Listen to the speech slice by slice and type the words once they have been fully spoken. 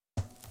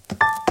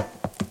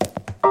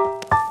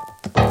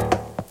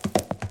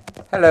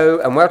Hello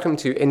and welcome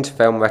to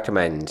Interfilm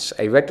Recommends,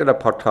 a regular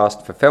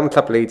podcast for film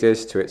club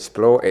leaders to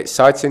explore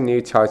exciting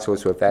new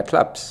titles with their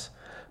clubs.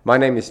 My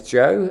name is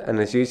Joe, and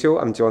as usual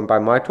I'm joined by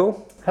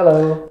Michael.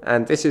 Hello.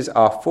 And this is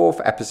our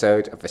fourth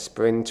episode of the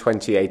Spring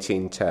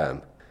 2018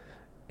 term.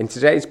 In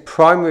today's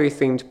primary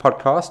themed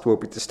podcast we'll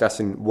be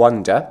discussing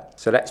Wonder,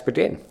 so let's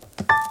begin.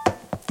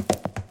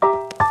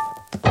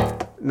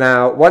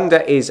 Now, Wonder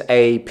is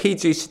a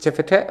PG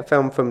certificate, a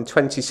film from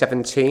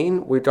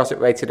 2017. We've got it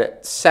rated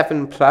at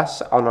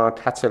 7+ on our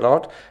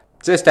catalogue.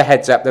 Just a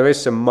heads up, there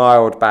is some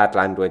mild bad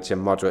language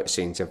and moderate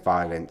scenes of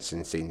violence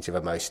and scenes of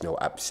emotional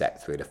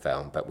upset through the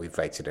film, but we've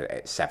rated it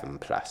at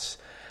 7+.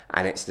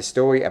 And it's the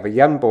story of a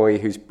young boy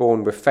who's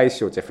born with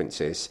facial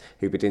differences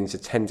who begins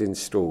attending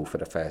school for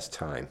the first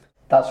time.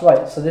 That's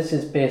right, so this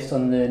is based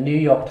on the New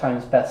York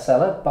Times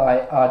bestseller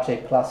by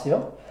R.J.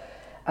 Palacio.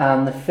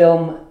 And the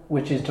film,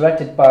 which is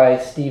directed by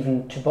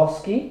Stephen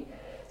Chbosky,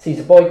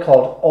 sees a boy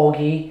called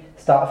Augie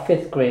start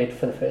 5th grade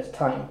for the first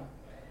time.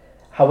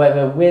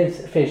 However,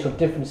 with facial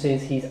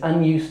differences, he's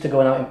unused to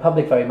going out in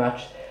public very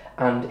much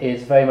and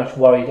is very much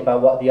worried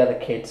about what the other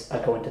kids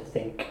are going to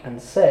think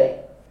and say.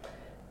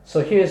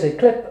 So here's a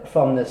clip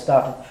from the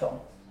start of the film.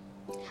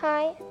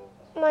 Hi,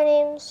 my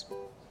name's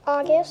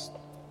August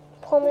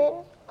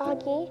Pullman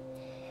Augie,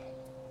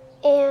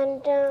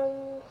 and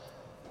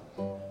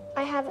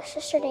I have a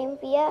sister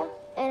named Bia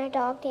and a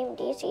dog named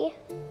Daisy.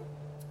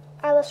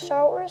 I love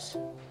Star Wars,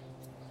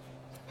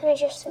 and I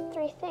just said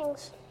 3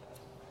 things.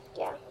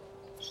 Yeah,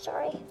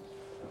 sorry.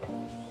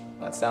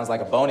 That sounds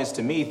like a bonus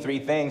to me. 3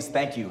 things.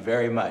 Thank you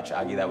very much,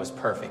 Augie. That was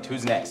perfect.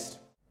 Who's next?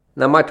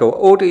 Now, Michael,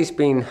 Audie's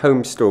been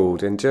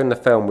homeschooled, and during the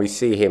film we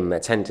see him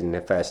attending the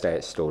first day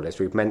at school, as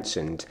we've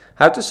mentioned.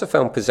 How does the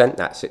film present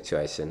that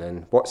situation,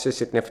 and what's the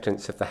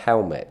significance of the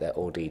helmet that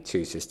Audie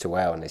chooses to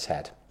wear on his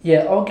head?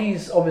 Yeah,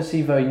 Augie's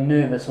obviously very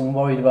nervous and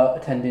worried about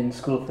attending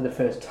school for the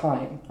first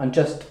time, and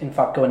just, in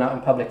fact, going out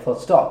in public full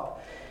stop.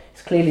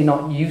 He's clearly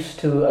not used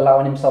to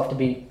allowing himself to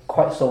be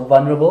quite so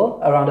vulnerable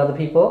around other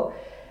people,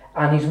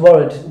 and he's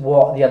worried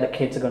what the other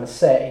kids are going to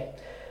say.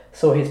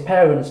 So his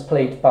parents,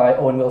 played by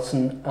Owen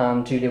Wilson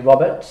and Julia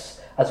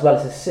Roberts, as well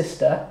as his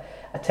sister,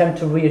 attempt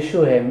to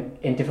reassure him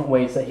in different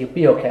ways that he'll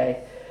be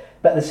okay,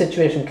 but the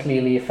situation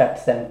clearly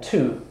affects them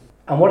too.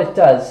 And what it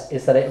does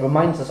is that it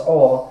reminds us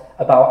all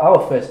about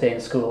our first day in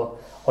school,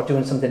 or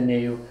doing something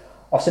new,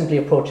 or simply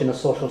approaching a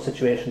social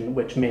situation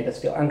which made us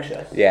feel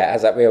anxious. Yeah, it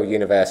has that real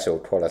universal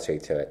quality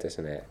to it,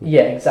 doesn't it?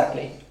 Yeah,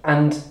 exactly.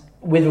 And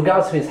with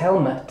regards to his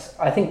helmet,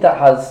 I think that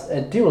has a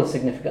dual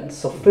significance.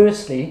 So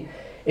firstly,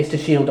 is to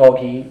shield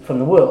Augie from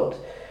the world.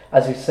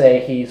 As we say,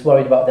 he's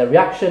worried about their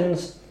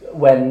reactions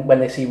when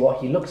they see what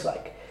he looks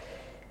like.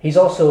 He's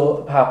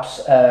also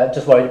perhaps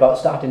just worried about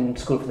starting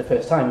school for the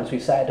first time, as we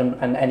said,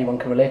 and anyone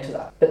can relate to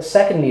that. But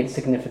secondly, it's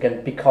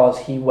significant because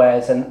he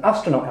wears an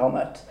astronaut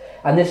helmet,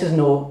 and this is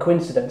no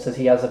coincidence, as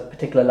he has a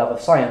particular love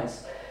of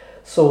science.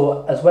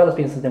 So, as well as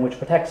being something which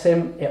protects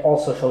him, it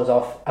also shows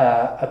off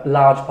a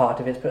large part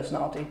of his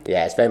personality.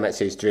 Yeah, it's very much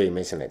his dream,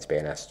 isn't it, to be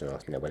an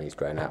astronaut, when he's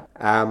grown up.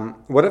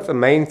 One of the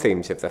main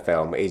themes of the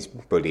film is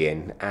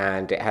bullying,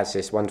 and it has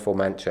this wonderful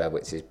mantra,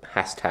 which is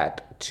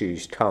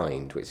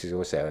 #ChooseKind, which is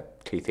also a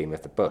key theme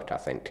of the book, I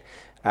think.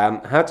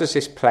 How does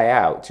this play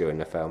out during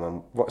the film,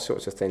 and what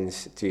sorts of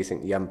things do you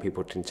think young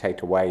people can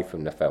take away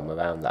from the film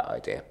around that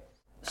idea?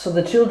 So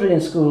the children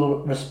in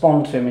school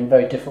respond to him in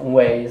very different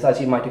ways, as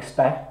you might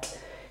expect.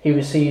 He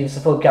receives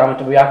a full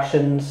gamut of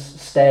reactions,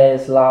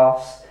 stares,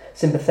 laughs,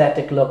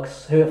 sympathetic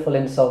looks, hurtful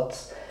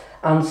insults,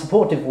 and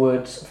supportive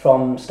words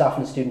from staff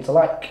and students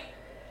alike.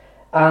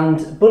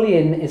 And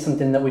bullying is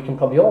something that we can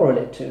probably all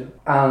relate to,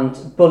 and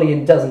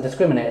bullying doesn't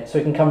discriminate, so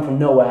it can come from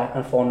nowhere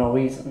and for no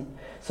reason.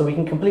 So we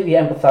can completely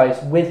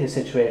empathise with his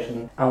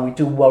situation, and we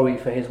do worry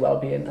for his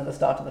well-being at the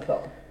start of the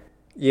film.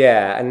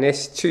 Yeah, and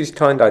this choose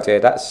kind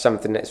idea, that's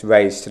something that's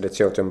raised to the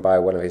children by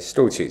one of his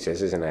school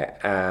teachers, isn't it?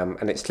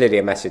 And it's clearly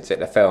a message that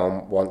the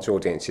film wants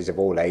audiences of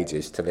all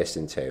ages to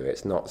listen to.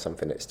 It's not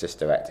something that's just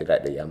directed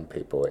at the young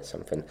people, it's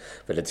something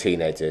for the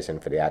teenagers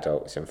and for the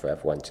adults and for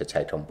everyone to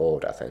take on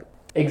board, I think.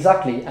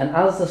 Exactly, and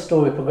as the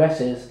story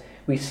progresses,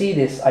 we see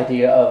this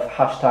idea of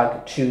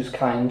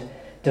 #ChooseKind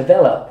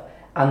develop,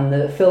 and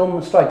the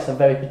film strikes a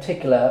very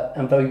particular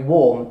and very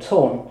warm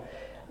tone.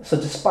 So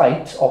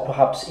despite, or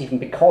perhaps even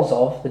because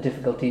of, the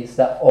difficulties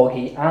that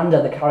Augie and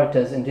other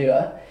characters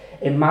endure,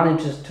 it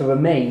manages to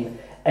remain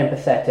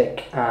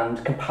empathetic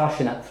and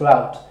compassionate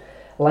throughout.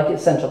 Like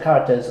its central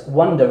characters,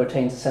 Wonder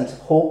retains a sense of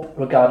hope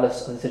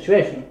regardless of the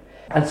situation.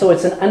 And so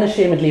it's an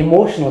unashamedly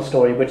emotional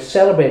story which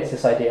celebrates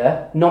this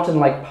idea, not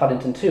unlike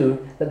Paddington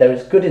 2, that there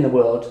is good in the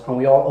world and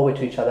we all owe it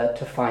to each other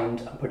to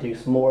find and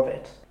produce more of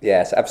it.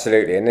 Yes,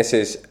 absolutely. And this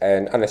is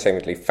an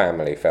unashamedly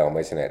family film,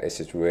 isn't it? This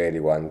is really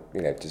one,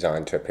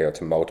 designed to appeal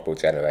to multiple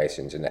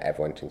generations and that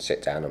everyone can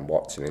sit down and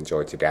watch and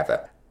enjoy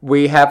together.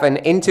 We have an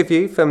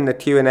interview from the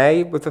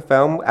Q&A with the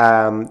film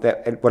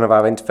that one of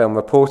our Interfilm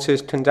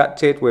reporters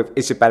conducted with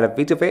Isabella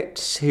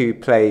Vidovitz, who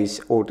plays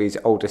Audie's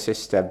older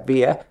sister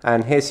Via,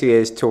 and here she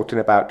is talking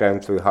about going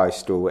through high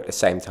school at the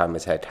same time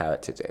as her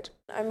character did.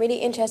 I'm really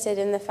interested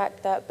in the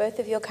fact that both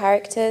of your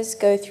characters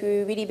go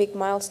through really big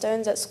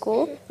milestones at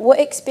school. What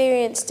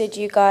experience did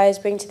you guys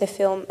bring to the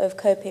film of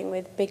coping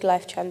with big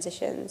life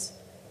transitions?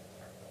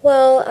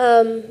 Well,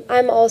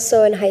 I'm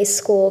also in high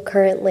school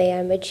currently.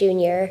 I'm a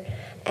junior.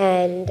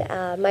 And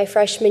my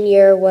freshman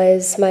year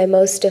was my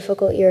most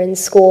difficult year in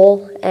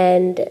school,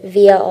 and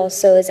Via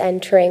also is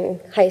entering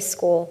high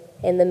school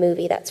in the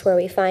movie. That's where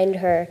we find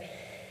her.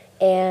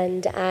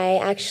 And I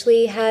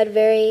actually had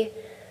very,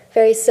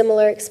 very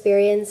similar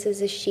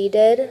experiences as she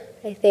did.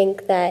 I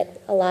think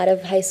that a lot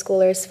of high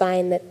schoolers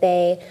find that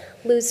they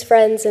lose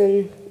friends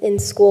in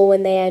school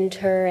when they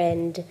enter,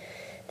 and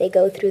they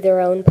go through their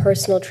own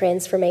personal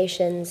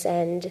transformations.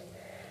 And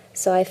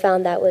so I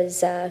found that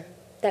was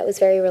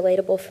very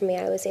relatable for me.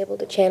 I was able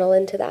to channel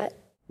into that.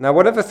 Now,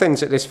 one of the things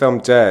that this film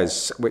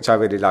does, which I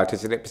really like,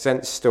 is that it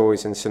presents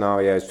stories and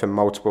scenarios from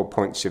multiple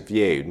points of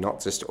view,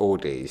 not just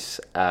Audie's,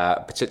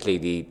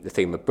 particularly the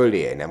theme of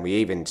bullying, and we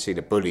even see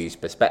the bully's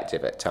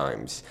perspective at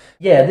times.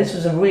 Yeah, this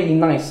was a really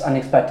nice,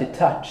 unexpected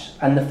touch,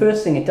 and the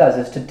first thing it does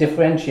is to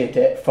differentiate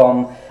it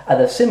from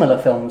other similar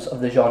films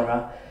of the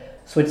genre.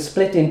 So it's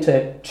split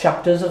into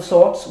chapters of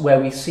sorts, where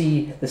we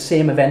see the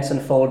same events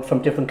unfold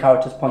from different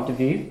characters' point of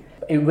view.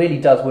 It really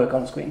does work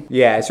on screen.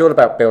 Yeah, it's all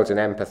about building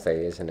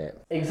empathy, isn't it?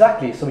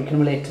 Exactly, so we can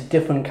relate to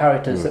different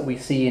characters that we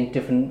see in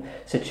different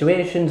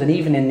situations, and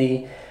even in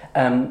the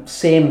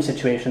same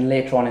situation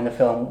later on in the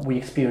film, we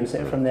experience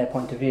it from their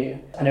point of view.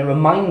 And it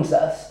reminds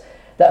us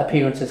that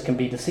appearances can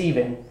be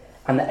deceiving,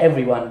 and that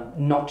everyone,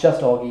 not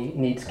just Augie,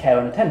 needs care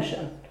and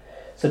attention.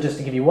 So just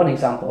to give you one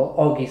example,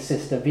 Augie's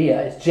sister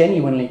Via is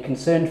genuinely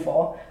concerned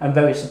for and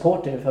very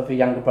supportive of her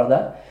younger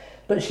brother,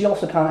 but she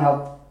also can't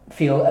help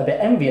feel a bit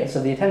envious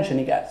of the attention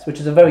he gets, which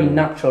is a very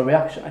natural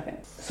reaction, I think.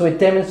 So it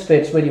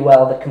demonstrates really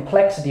well the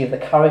complexity of the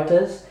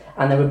characters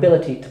and their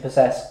ability to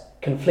possess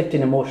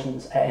conflicting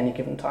emotions at any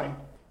given time.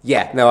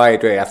 Yeah, no, I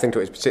agree. I think it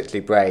was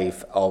particularly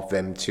brave of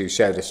them to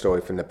show the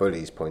story from the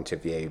bully's point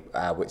of view,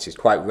 which is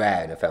quite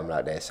rare in a film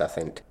like this. I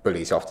think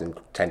bullies often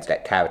tend to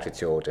get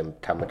caricatured and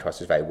come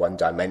across as very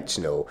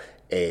one-dimensional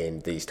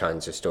in these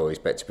kinds of stories,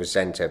 but to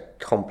present a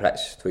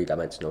complex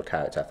three-dimensional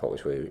character I thought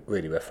was really,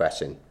 really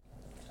refreshing.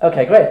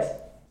 Okay, great.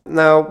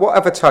 Now, what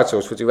other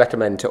titles would you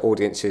recommend to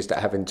audiences that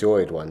have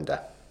enjoyed Wonder?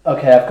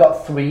 Okay, I've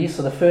got three.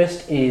 So the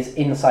first is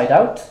Inside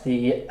Out,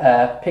 the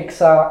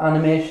Pixar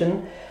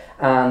animation,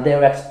 and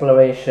their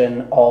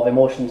exploration of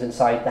emotions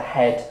inside the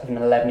head of an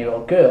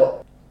 11-year-old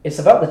girl. It's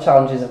about the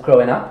challenges of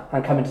growing up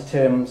and coming to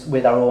terms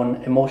with our own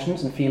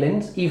emotions and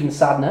feelings, even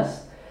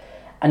sadness.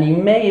 And you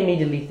may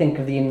immediately think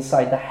of the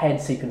inside the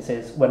head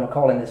sequences when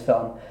recalling this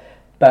film,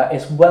 but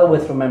it's well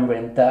worth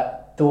remembering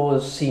that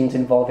those scenes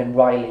involving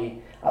Riley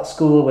at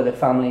school with her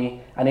family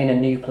and in a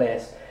new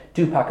place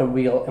do pack a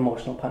real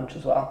emotional punch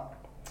as well.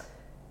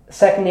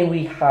 Secondly,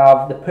 we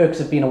have The Perks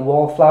of Being a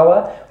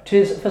Wallflower, which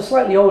is for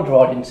slightly older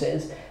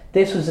audiences.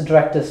 This was the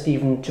director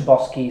Stephen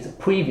Chbosky's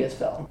previous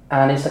film,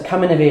 and it's a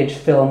coming-of-age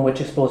film which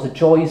explores the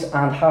joys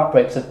and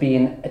heartbreaks of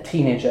being a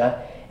teenager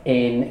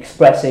in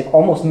expressive,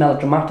 almost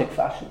melodramatic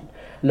fashion,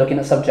 looking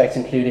at subjects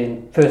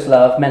including first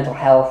love, mental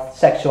health,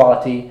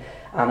 sexuality,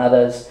 and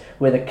others,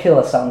 with a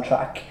killer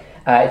soundtrack.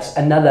 It's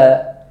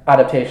another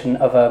adaptation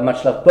of a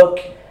much-loved book,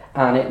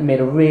 and it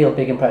made a real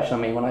big impression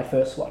on me when I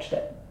first watched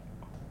it.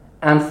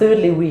 And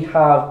thirdly, we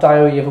have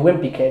Diary of a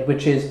Wimpy Kid,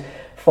 which is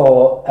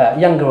for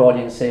younger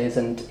audiences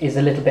and is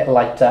a little bit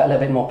lighter, a little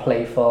bit more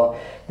playful.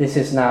 This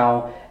is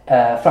now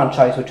a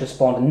franchise which has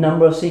spawned a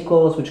number of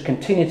sequels which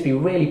continue to be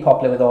really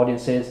popular with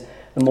audiences,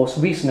 the most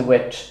recent of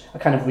which, a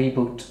kind of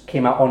reboot,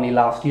 came out only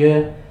last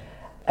year.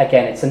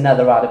 Again, it's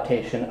another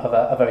adaptation of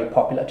a very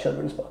popular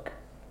children's book.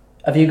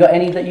 Have you got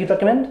any that you'd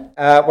recommend?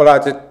 Well, I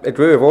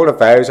agree with all of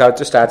those. I'll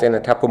just add in a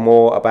couple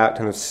more about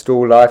kind of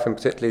school life, and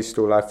particularly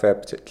school life for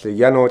particularly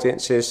young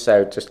audiences.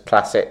 So just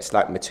classics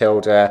like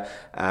Matilda,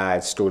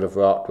 School of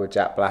Rock with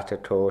Jack Black,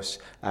 of course.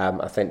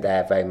 I think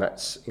they're very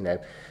much,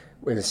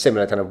 with a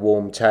similar kind of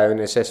warm tone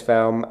as this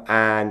film,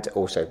 and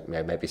also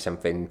maybe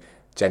something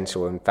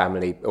gentle and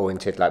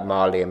family-oriented like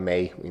Marley and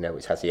Me,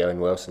 which has the Owen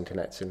Wilson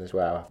connection as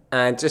well.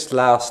 And just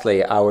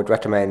lastly, I would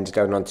recommend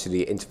going onto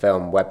the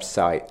Interfilm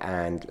website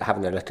and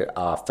having a look at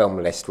our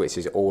film list, which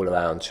is all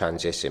around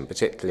transition,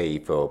 particularly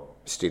for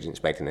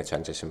students making the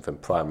transition from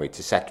primary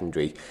to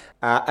secondary.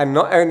 And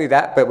not only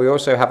that, but we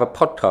also have a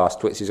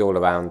podcast which is all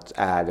around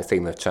the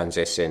theme of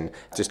transition.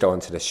 Just go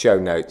onto the show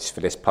notes for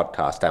this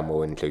podcast and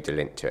we'll include a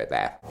link to it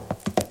there.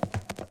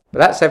 But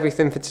that's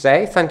everything for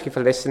today. Thank you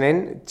for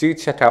listening. Do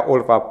check out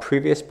all of our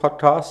previous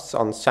podcasts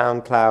on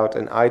SoundCloud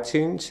and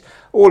iTunes,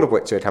 all of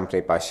which are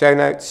accompanied by show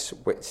notes,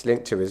 which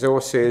link to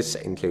resources,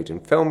 including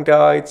film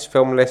guides,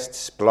 film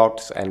lists,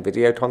 blogs, and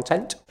video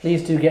content.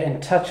 Please do get in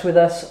touch with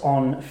us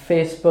on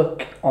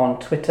Facebook, on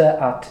Twitter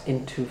at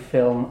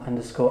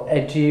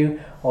intofilm_edu,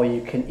 or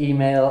you can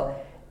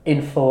email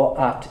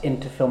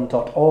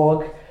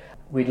info@interfilm.org.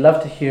 We'd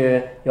love to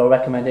hear your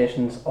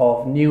recommendations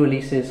of new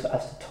releases for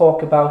us to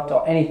talk about,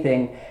 or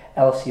anything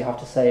else you have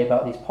to say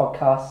about these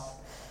podcasts.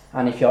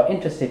 And if you're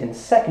interested in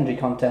secondary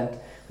content,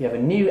 we have a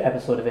new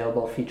episode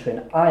available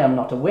featuring I Am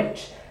Not a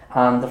Witch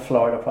and the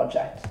Florida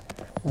Project.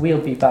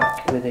 We'll be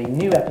back with a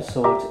new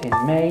episode in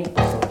May,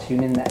 so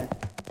tune in then.